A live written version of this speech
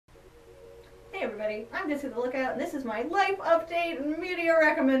Hey everybody, I'm Jessica the Lookout, and this is my life update and media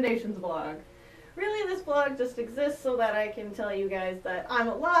recommendations vlog. Really, this vlog just exists so that I can tell you guys that I'm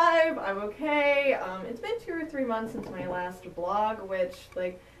alive, I'm okay. It's been 2 or 3 months since my last vlog, which,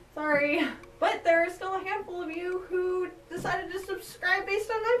 sorry. But there are still a handful of you who decided to subscribe based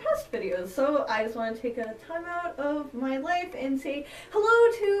on my past videos. So I just want to take a time out of my life and say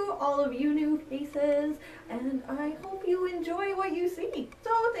hello to all of you new faces. And I hope you enjoy what you see.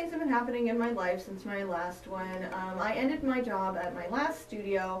 So things have been happening in my life since my last one. I ended my job at my last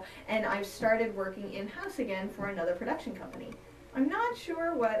studio and I've started working in-house again for another production company. I'm not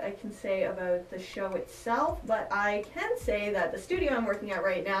sure what I can say about the show itself, but I can say that the studio I'm working at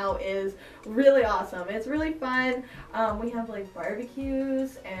right now is really awesome. It's really fun. We have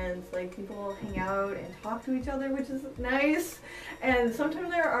barbecues and people hang out and talk to each other, which is nice. And sometimes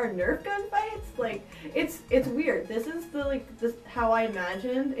there are Nerf gun fights. It's weird. This is this how I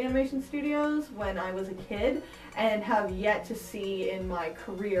imagined animation studios when I was a kid and have yet to see in my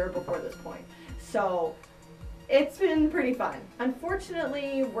career before this point. So it's been pretty fun.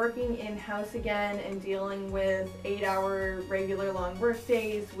 Unfortunately, working in-house again and dealing with 8-hour regular long work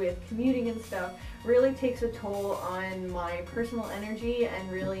days with commuting and stuff really takes a toll on my personal energy and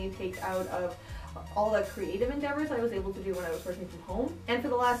really takes out of all the creative endeavors I was able to do when I was working from home. And for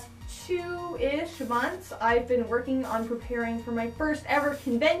the last 2-ish months, I've been working on preparing for my first ever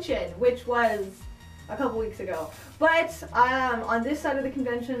convention, which was a couple weeks ago. But on this side of the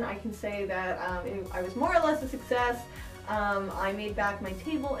convention, I can say that I was more or less a success. I made back my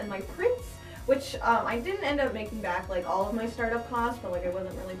table and my prints, which I didn't end up making back all of my startup costs, but I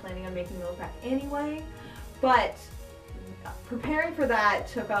wasn't really planning on making those back anyway. But preparing for that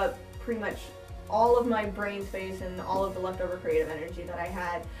took up pretty much all of my brain space and all of the leftover creative energy that I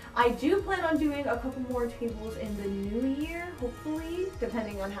had. I do plan on doing a couple more tables in the new year, hopefully,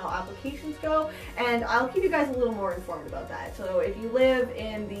 depending on how applications go, and I'll keep you guys a little more informed about that. So if you live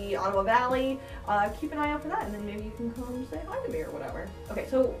in the Ottawa Valley, keep an eye out for that, and then maybe you can come say hi to me or whatever. Okay,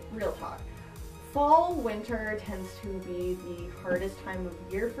 so real talk. Fall, winter tends to be the hardest time of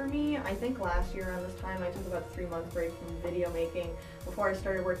year for me. I think last year around this time I took about a 3-month break from video making before I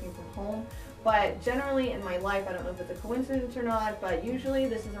started working from home. But generally in my life, I don't know if it's a coincidence or not, but usually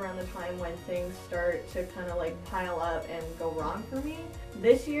this is around the time when things start to kind of pile up and go wrong for me.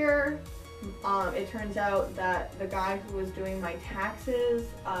 This year, it turns out that the guy who was doing my taxes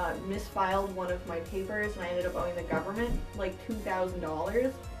misfiled one of my papers, and I ended up owing the government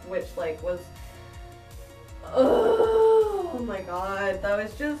 $2,000, which was, oh my god, that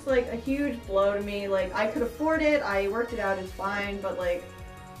was just a huge blow to me. I could afford it, I worked it out, it's fine, but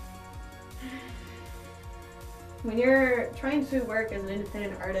when you're trying to work as an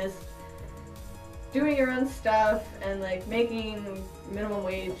independent artist, doing your own stuff and making minimum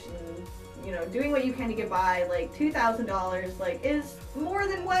wage and doing what you can to get by, $2,000 is more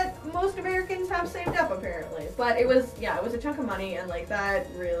than what most Americans have saved up apparently. But it was a chunk of money, and that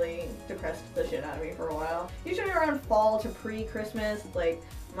really depressed the shit out of me for a while. Usually around fall to pre-Christmas,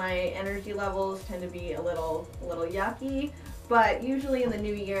 my energy levels tend to be a little yucky, but usually in the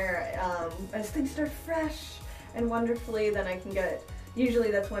new year, as things start fresh and wonderfully, then I can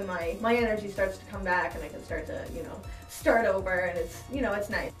usually that's when my energy starts to come back and I can start to, start over, and it's, it's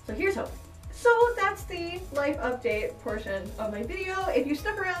nice. So here's hoping. So that's the life update portion of my video. If you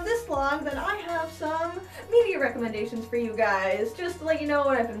stuck around this long, then I have some media recommendations for you guys, just to let you know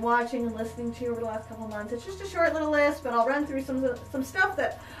what I've been watching and listening to over the last couple months. It's just a short little list, but I'll run through some stuff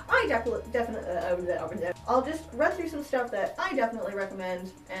that I I'll just run through some stuff that I definitely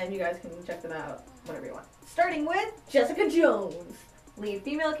recommend, and you guys can check them out whenever you want. Starting with Jessica Jones. Lead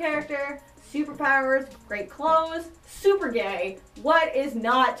female character, superpowers, great clothes, super gay. What is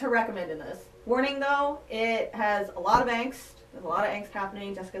not to recommend in this? Warning though, it has a lot of angst. There's a lot of angst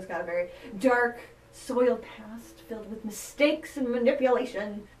happening. Jessica's got a very dark, soiled past filled with mistakes and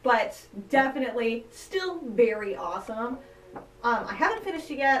manipulation, but definitely still very awesome. I haven't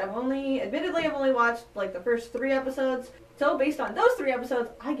finished it yet. Admittedly, I've only watched the first 3 episodes. So based on those 3 episodes,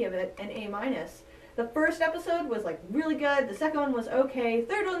 I give it an A-. The first episode was really good, the second one was okay,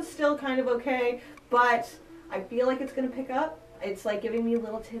 third one's still kind of okay, but I feel like it's gonna pick up. It's giving me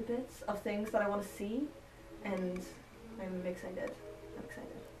little tidbits of things that I want to see, and I'm excited.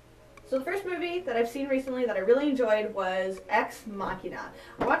 So the first movie that I've seen recently that I really enjoyed was Ex Machina.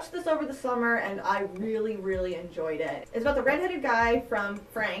 I watched this over the summer and I really, really enjoyed it. It's about the redheaded guy from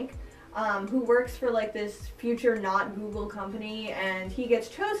Frank, who works for this future not Google company, and he gets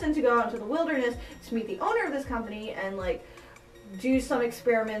chosen to go out into the wilderness to meet the owner of this company and do some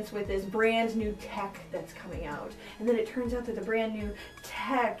experiments with this brand new tech that's coming out. And then it turns out that the brand new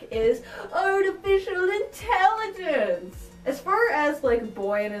tech is artificial intelligence. As far as like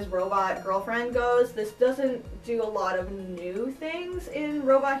boy and his robot girlfriend goes, this doesn't do a lot of new things in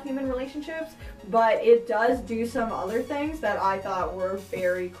robot-human relationships, but it does do some other things that I thought were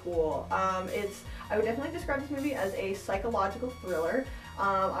very cool. I would definitely describe this movie as a psychological thriller.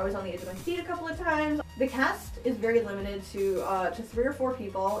 I was on the edge of my seat a couple of times. The cast is very limited to 3 or 4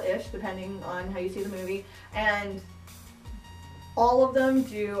 people-ish, depending on how you see the movie, and all of them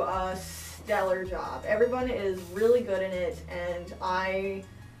do a stellar job. Everyone is really good in it, and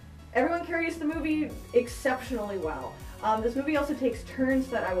everyone carries the movie exceptionally well. This movie also takes turns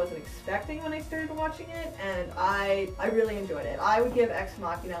that I wasn't expecting when I started watching it, and I really enjoyed it. I would give Ex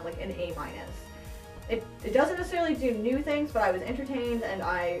Machina like an A-. It doesn't necessarily do new things, but I was entertained and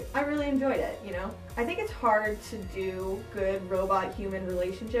I really enjoyed it, you know? I think it's hard to do good robot-human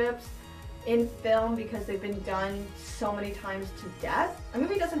relationships in film because they've been done so many times to death. A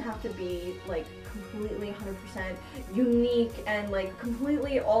movie doesn't have to be like completely 100% unique and like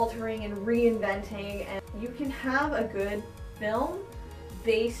completely altering and reinventing, and you can have a good film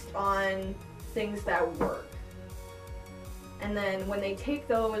based on things that work. And then when they take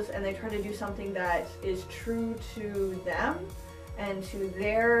those and they try to do something that is true to them and to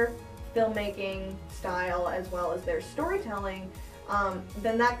their filmmaking style as well as their storytelling,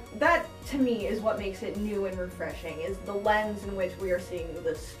 then that to me is what makes it new and refreshing, is the lens in which we are seeing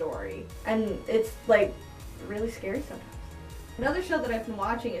this story. And it's like really scary sometimes. Another show that I've been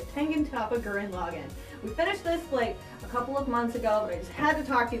watching is Tengen Toppa Gurren Lagann. We finished this like a couple of months ago, but I just had to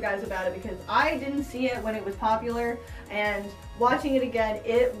talk to you guys about it because I didn't see it when it was popular, and watching it again,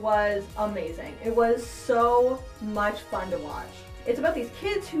 it was amazing. It was so much fun to watch. It's about these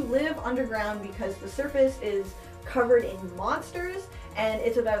kids who live underground because the surface is covered in monsters, and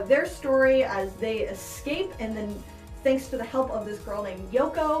it's about their story as they escape, and then thanks to the help of this girl named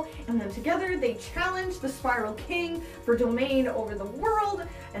Yoko, and then together they challenge the Spiral King for domain over the world,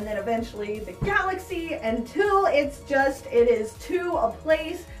 and then eventually the galaxy, until it is to a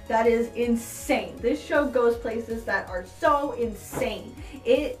place that is insane. This show goes places that are so insane.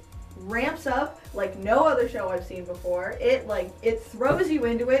 It ramps up like no other show I've seen before. It throws you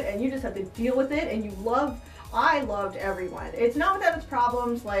into it and you just have to deal with it, and I loved everyone. It's not without its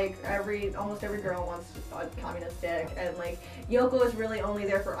problems, like almost every girl wants a communist dick, and like Yoko is really only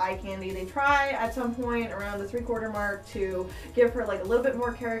there for eye candy. They try at some point around the 3/4 mark to give her like a little bit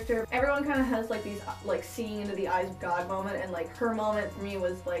more character. Everyone kind of has like these like seeing into the eyes of God moment, and like her moment for me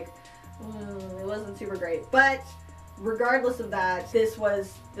was like, it wasn't super great. But regardless of that, this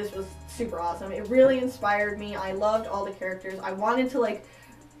was super awesome. It really inspired me. I loved all the characters. I wanted to like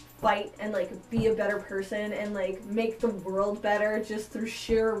fight and like be a better person and like make the world better just through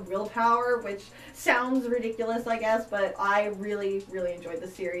sheer willpower, which sounds ridiculous I guess, but I really enjoyed the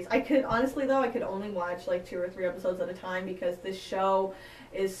series. I could honestly though, I could only watch like 2 or 3 episodes at a time because this show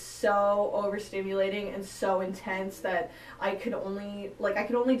is so overstimulating and so intense that I could only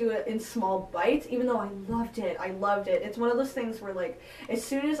do it in small bites, even though I loved it. It's one of those things where like as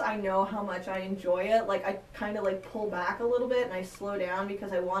soon as I know how much I enjoy it, like I kind of like pull back a little bit and I slow down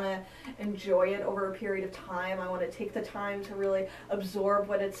because I want to enjoy it over a period of time. I want to take the time to really absorb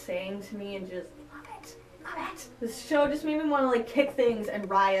what it's saying to me and just love it. This show just made me want to like kick things and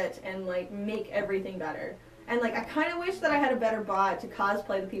riot and like make everything better. And like I kind of wish that I had a better bot to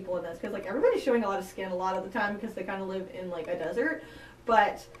cosplay the people in this, because like everybody's showing a lot of skin a lot of the time because they kind of live in like a desert.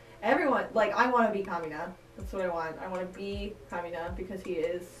 But everyone, like I want to be Kamina. That's what I want. I want to be Kamina because he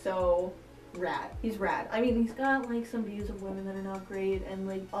is so rad. He's rad. I mean, he's got like some views of women that are not great, and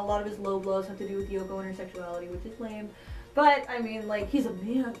like a lot of his low blows have to do with Yoko and her sexuality, which is lame. But I mean, like he's a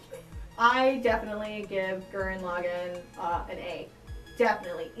man. I definitely give Gurren Lagann an A.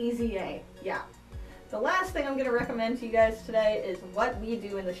 Definitely. Easy A. Yeah. The last thing I'm going to recommend to you guys today is What We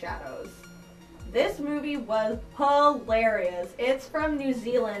Do in the Shadows. This movie was hilarious. It's from New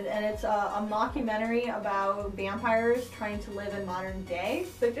Zealand, and it's a mockumentary about vampires trying to live in modern day.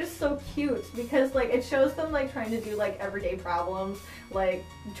 They're just so cute because like it shows them like trying to do like everyday problems, like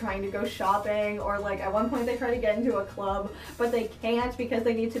trying to go shopping, or like at one point they try to get into a club but they can't because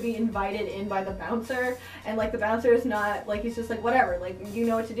they need to be invited in by the bouncer, and like the bouncer is not like, he's just like, whatever, like you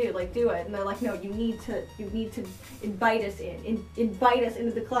know what to do, like do it. And they're like, no, you need to invite us invite us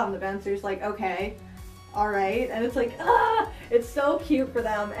into the club. And the bouncer's like, okay, alright. And it's like, it's so cute for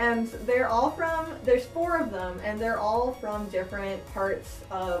them. And there's 4 of them, and they're all from different parts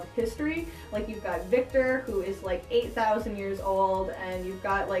of history. Like you've got Victor, who is like 8,000 years old, and you've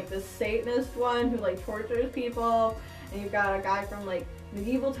got like the Satanist one who like tortures people, and you've got a guy from like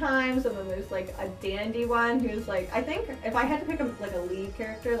medieval times, and then there's like a dandy one who's like, I think if I had to pick a lead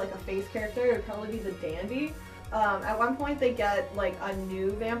character, like a face character, it would probably be the dandy. At one point they get like a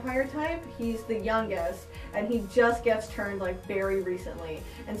new vampire type. He's the youngest and he just gets turned like very recently,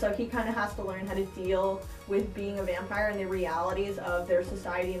 and so he kind of has to learn how to deal with being a vampire and the realities of their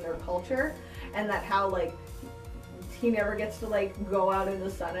society and their culture, and that how like he never gets to like go out in the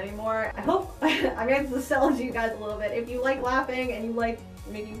sun anymore. I hope I'm going to sell it to you guys a little bit. If you like laughing and you like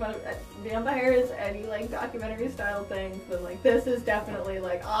making fun of vampires and you like documentary style things, then like this is definitely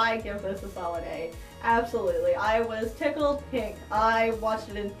like, I give this a solid A. Absolutely. I was tickled pink. I watched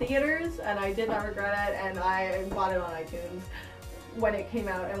it in theaters and I did not regret it, and I bought it on iTunes when it came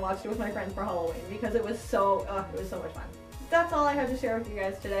out and watched it with my friends for Halloween because it was so much fun. That's all I have to share with you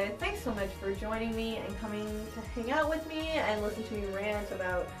guys today. Thanks so much for joining me and coming to hang out with me and listen to me rant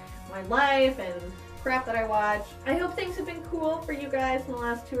about my life and crap that I watch. I hope things have been cool for you guys in the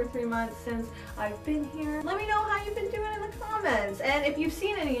last 2 or 3 months since I've been here. Let me know how you've been doing in the comments, and if you've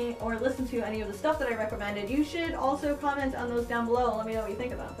seen any or listened to any of the stuff that I recommended, you should also comment on those down below and let me know what you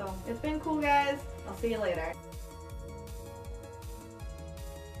think about them. It's been cool, guys. I'll see you later.